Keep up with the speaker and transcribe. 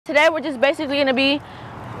Today we're just basically going to be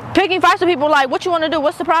picking fights with people like, what you want to do?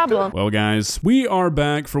 What's the problem? Well, guys, we are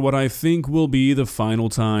back for what I think will be the final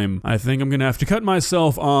time. I think I'm gonna have to cut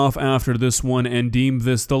myself off after this one and deem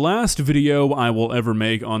this the last video I will ever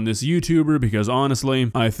make on this YouTuber because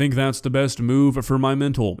honestly, I think that's the best move for my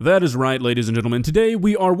mental. That is right, ladies and gentlemen. Today,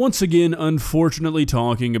 we are once again, unfortunately,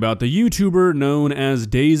 talking about the YouTuber known as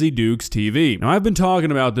Daysidukestv. Now, I've been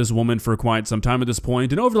talking about this woman for quite some time at this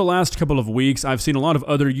point, and over the last couple of weeks, I've seen a lot of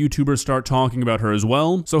other YouTubers start talking about her as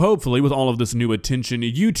well. So hopefully, with all of this new attention,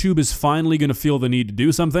 YouTube is finally going to feel the need to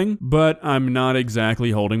do something, but I'm not exactly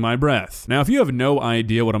holding my breath. Now, if you have no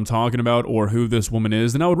idea what I'm talking about or who this woman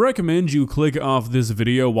is, then I would recommend you click off this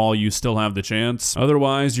video while you still have the chance.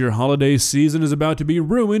 Otherwise, your holiday season is about to be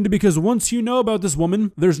ruined because once you know about this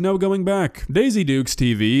woman, there's no going back.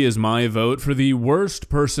 Daysidukestv is my vote for the worst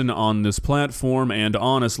person on this platform, and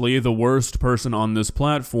honestly, the worst person on this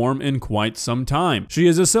platform in quite some time. She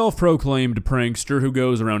is a self-proclaimed prankster who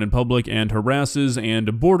goes around in public and harasses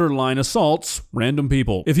and borderline assaults random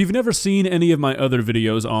people. If you've never seen any of my other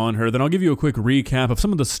videos on her, then I'll give you a quick recap of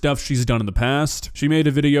some of the stuff she's done in the past. She made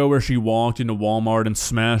a video where she walked into Walmart and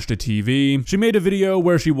smashed a TV. She made a video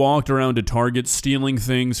where she walked around to Target stealing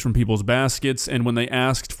things from people's baskets, and when they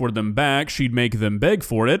asked for them back, she'd make them beg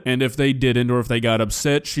for it, and if they didn't or if they got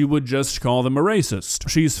upset, she would just call them a racist.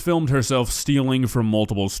 She's filmed herself stealing from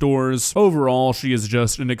multiple stores. Overall, she is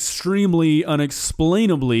just an extremely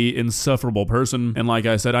unexplainable, insufferable person, and like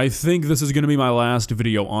I said, I think this is going to be my last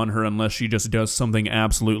video on her unless she just does something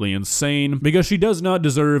absolutely insane, because she does not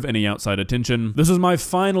deserve any outside attention. This is my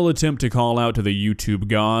final attempt to call out to the YouTube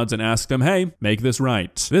gods and ask them, hey, make this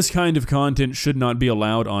right. This kind of content should not be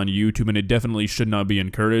allowed on YouTube, and it definitely should not be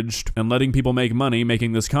encouraged, and letting people make money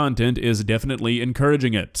making this content is definitely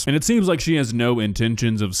encouraging it. And it seems like she has no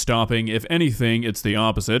intentions of stopping. If anything, it's the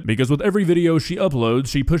opposite, because with every video she uploads,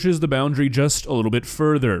 she pushes the boundary just a little bit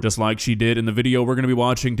further. Just like she did in the video we're going to be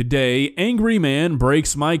watching today, Angry Man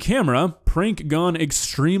Breaks My Camera, prank gone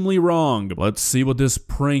extremely wrong. Let's see what this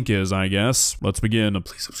prank is, I guess. Let's begin.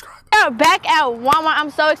 Please subscribe. Back at Walmart, I'm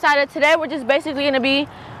so excited. Today we're just basically going to be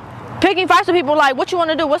picking fights with people like, what you want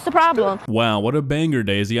to do? What's the problem? Wow, what a banger,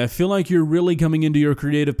 Daisy. I feel like you're really coming into your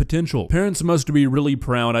creative potential. Parents must be really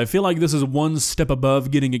proud. I feel like this is one step above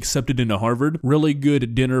getting accepted into Harvard. Really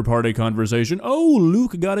good dinner party conversation. Oh,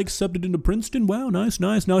 Luke got accepted into Princeton. Wow, nice.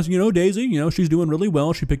 You know, Daisy, you know, she's doing really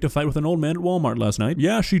well. She picked a fight with an old man at Walmart last night.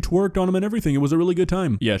 Yeah, she twerked on him and everything. It was a really good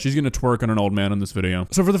time. Yeah, she's gonna twerk on an old man in this video.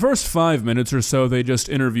 So for the first 5 minutes or so, they just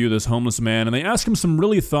interview this homeless man and they ask him some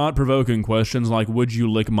really thought-provoking questions like, would you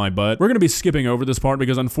lick my butt? We're gonna be skipping over this part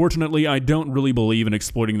because unfortunately I don't really believe in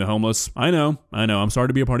exploiting the homeless. I know, I'm sorry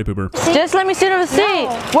to be a party pooper. Just let me sit in the seat.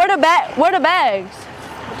 No. Where the bags?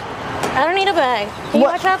 I don't need a bag. Can you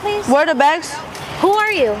watch out, please? Where the bags? Who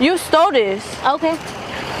are you? You stole this. Okay.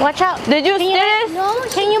 Watch out. Did you steal this? No.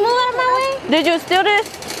 Can you move out of my way? Did you steal this?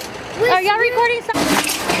 Are y'all recording something?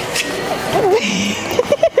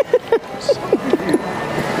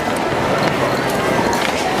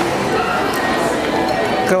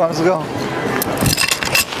 Come on, let's go.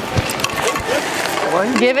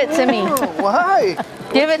 Why? Give it to me. Why?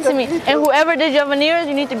 Give it to me. And whoever did your veneers,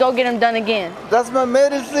 you need to go get them done again. That's my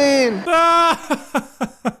medicine.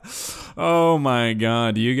 Oh my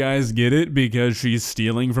god, do you guys get it? Because she's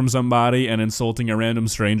stealing from somebody and insulting a random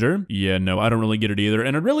stranger? Yeah, no, I don't really get it either.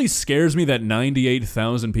 And it really scares me that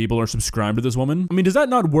 98,000 people are subscribed to this woman. I mean, does that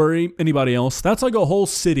not worry anybody else? That's like a whole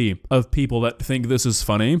city of people that think this is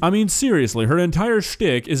funny. I mean, seriously, her entire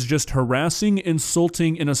shtick is just harassing,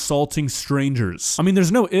 insulting, and assaulting strangers. I mean,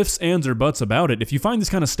 there's no ifs, ands, or buts about it. If you find this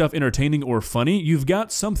kind of stuff entertaining or funny, you've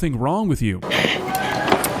got something wrong with you.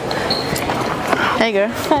 Hey, girl.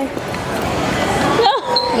 Hi.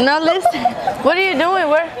 No, listen. What are you doing?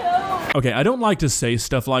 Okay, I don't like to say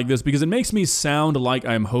stuff like this because it makes me sound like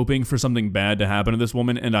I'm hoping for something bad to happen to this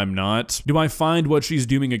woman, and I'm not. Do I find what she's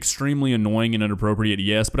doing extremely annoying and inappropriate?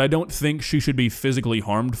 Yes, but I don't think she should be physically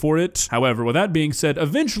harmed for it. However, with that being said,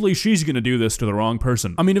 eventually she's gonna do this to the wrong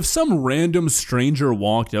person. I mean, if some random stranger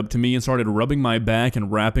walked up to me and started rubbing my back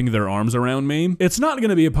and wrapping their arms around me, it's not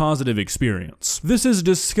gonna be a positive experience. This is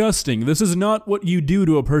disgusting. This is not what you do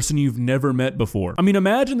to a person you've never met before. I mean,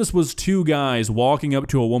 imagine this was two guys walking up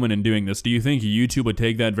to a woman and doing this. Do you think YouTube would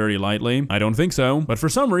take that very lightly? I don't think so. But for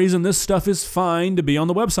some reason, this stuff is fine to be on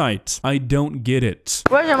the website. I don't get it.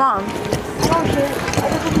 Where's your mom?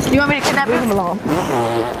 You want me to kidnap her? Leave him alone.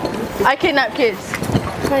 I kidnap kids.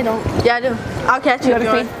 I don't. Yeah, I do. I'll catch you. You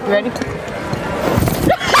ready?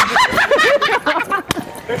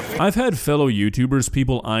 I've had fellow YouTubers,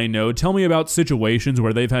 people I know, tell me about situations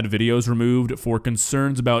where they've had videos removed for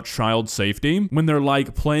concerns about child safety, when they're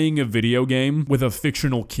like playing a video game with a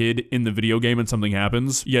fictional kid in the video game and something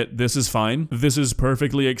happens, yet this is fine. This is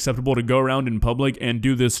perfectly acceptable to go around in public and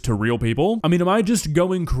do this to real people. I mean, am I just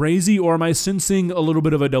going crazy, or am I sensing a little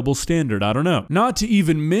bit of a double standard? I don't know. Not to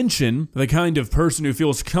even mention the kind of person who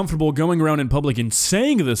feels comfortable going around in public and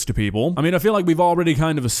saying this to people. I mean, I feel like we've already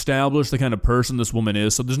kind of established the kind of person this woman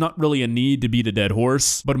is, so there's not really a need to beat a dead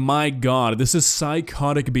horse. But my God, this is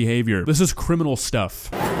psychotic behavior. This is criminal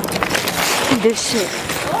stuff. This shit.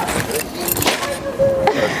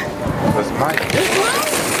 That's mine.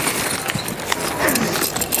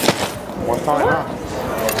 What's going on?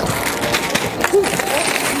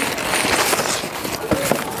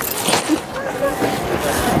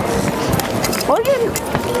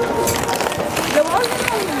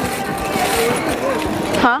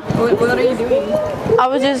 Huh? What are you doing? I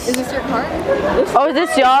was just. Is this your car? Oh, is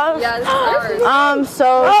this y'all? Yeah, this is ours.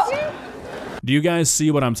 So. Do you guys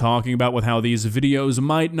see what I'm talking about with how these videos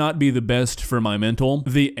might not be the best for my mental?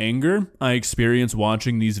 The anger I experience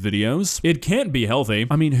watching these videos? It can't be healthy.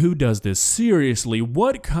 I mean, who does this? Seriously,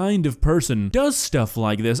 what kind of person does stuff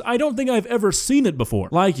like this? I don't think I've ever seen it before.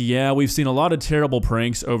 Like, yeah, we've seen a lot of terrible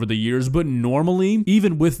pranks over the years, but normally,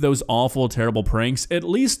 even with those awful, terrible pranks, at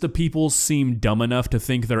least the people seem dumb enough to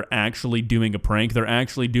think they're actually doing a prank. They're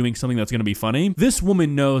actually doing something that's gonna be funny. This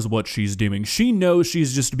woman knows what she's doing. She knows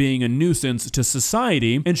she's just being a nuisance to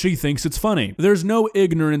society, and she thinks it's funny. There's no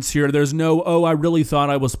ignorance here. There's no, oh, I really thought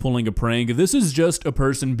I was pulling a prank. This is just a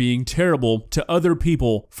person being terrible to other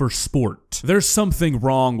people for sport. There's something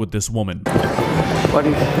wrong with this woman. What do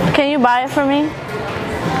you... Can you buy it for me?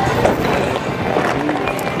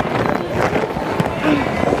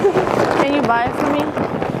 Can you buy it for me?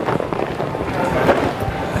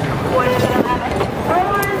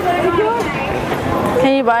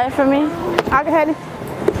 Can you buy it for me? I can have it.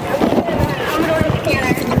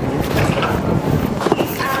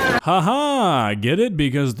 Haha, get it?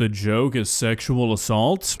 Because the joke is sexual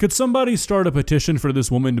assault? Could somebody start a petition for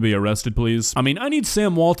this woman to be arrested, please? I mean, I need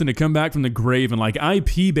Sam Walton to come back from the grave and like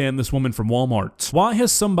IP ban this woman from Walmart. Why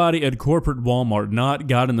has somebody at corporate Walmart not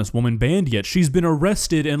gotten this woman banned yet? She's been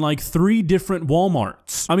arrested in like 3 different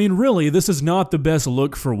Walmarts. I mean, really, this is not the best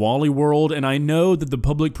look for Wally World, and I know that the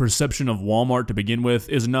public perception of Walmart to begin with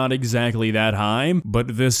is not exactly that high,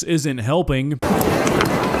 but this isn't helping.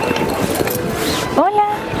 Hola.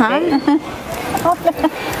 Huh?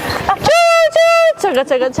 Chugga,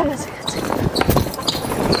 chugga, chugga,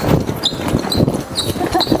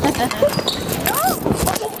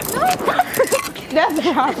 That's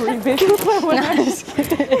robbery, bitch.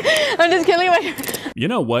 I'm just kidding. You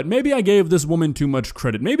know what? Maybe I gave this woman too much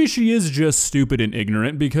credit. Maybe she is just stupid and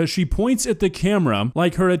ignorant because she points at the camera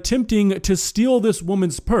like her attempting to steal this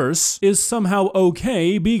woman's purse is somehow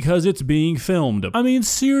okay because it's being filmed. I mean,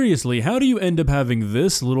 seriously, how do you end up having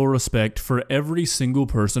this little respect for every single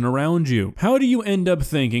person around you? How do you end up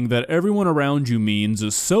thinking that everyone around you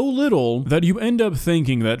means so little that you end up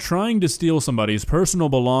thinking that trying to steal somebody's personal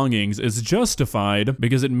belongings is justified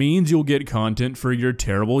because it means you'll get content for your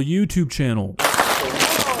terrible YouTube channel?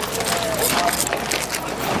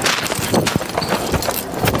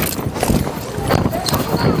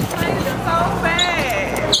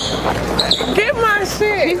 Get my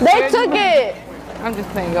shit. They took it. I'm just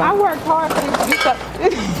playing. I worked hard for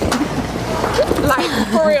this. Like,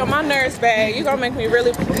 for real, my nerves bad. You gonna make me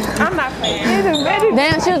really... I'm not playing.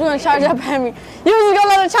 Damn, she was gonna charge up at me. You was gonna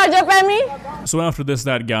let her charge up at me? So after this,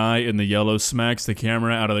 that guy in the yellow smacks the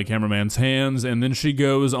camera out of the cameraman's hands, and then she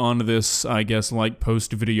goes on this, I guess, like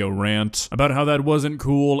post-video rant about how that wasn't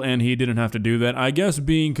cool and he didn't have to do that. I guess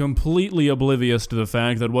being completely oblivious to the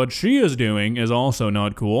fact that what she is doing is also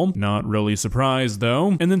not cool. Not really surprised,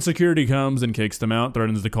 though. And then security comes and kicks them out,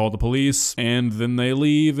 threatens to call the police, and then they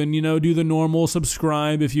leave and, you know, do the normal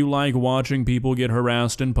subscribe if you like watching people get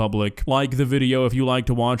harassed in public. Like the video if you like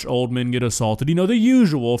to watch old men get assaulted. You know, the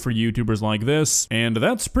usual for YouTubers like this. And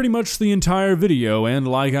that's pretty much the entire video, and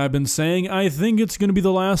like I've been saying, I think it's gonna be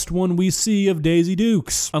the last one we see of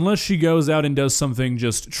Daysidukes. Unless she goes out and does something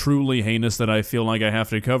just truly heinous that I feel like I have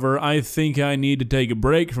to cover, I think I need to take a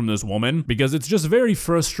break from this woman, because it's just very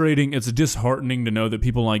frustrating, it's disheartening to know that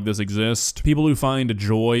people like this exist. People who find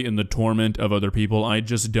joy in the torment of other people, I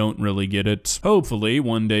just don't really get it. Hopefully,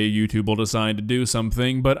 one day YouTube will decide to do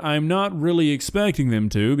something, but I'm not really expecting them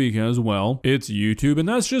to, because, well, it's YouTube, and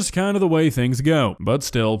that's just kind of the way things things go. But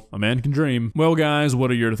still, a man can dream. Well guys, what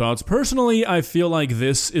are your thoughts? Personally, I feel like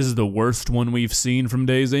this is the worst one we've seen from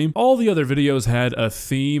Daisy. All the other videos had a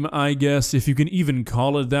theme, I guess, if you can even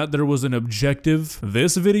call it that. There was an objective.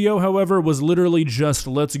 This video, however, was literally just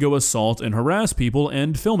let's go assault and harass people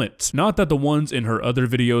and film it. Not that the ones in her other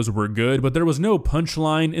videos were good, but there was no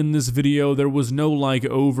punchline in this video. There was no like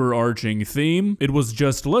overarching theme. It was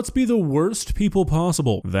just let's be the worst people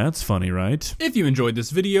possible. That's funny, right? If you enjoyed this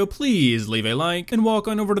video, please leave a like and walk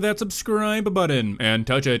on over to that subscribe button and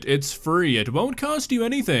touch it. It's free. It won't cost you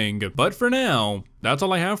anything. But for now, that's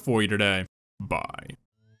all I have for you today. Bye.